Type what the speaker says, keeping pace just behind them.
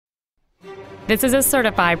This is a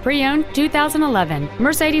certified pre-owned 2011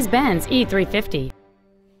 Mercedes-Benz E350.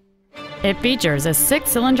 It features a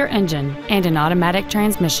 6-cylinder engine and an automatic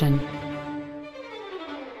transmission.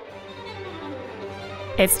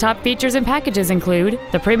 Its top features and packages include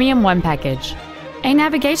the Premium One package, a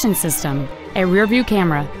navigation system, a rear-view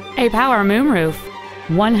camera, a power moonroof,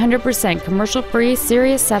 100% commercial-free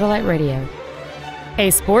Sirius satellite radio,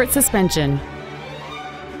 a sport suspension,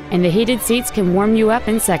 and the heated seats can warm you up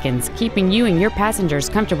in seconds, keeping you and your passengers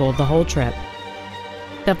comfortable the whole trip.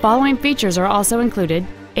 The following features are also included: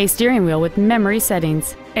 a steering wheel with memory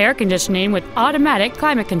settings, air conditioning with automatic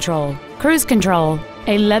climate control, cruise control,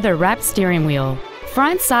 a leather-wrapped steering wheel,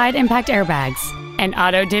 front side impact airbags, an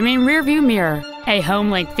auto-dimming rear-view mirror, a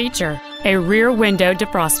home link feature, a rear window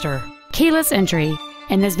defroster, keyless entry,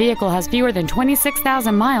 and this vehicle has fewer than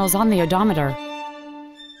 26,000 miles on the odometer.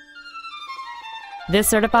 This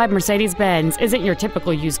certified Mercedes-Benz isn't your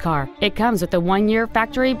typical used car. It comes with a 1-year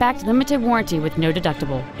factory-backed limited warranty with no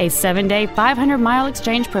deductible, a 7-day, 500-mile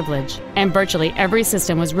exchange privilege, and virtually every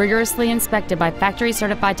system was rigorously inspected by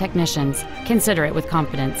factory-certified technicians. Consider it with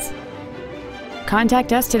confidence.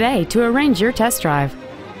 Contact us today to arrange your test drive.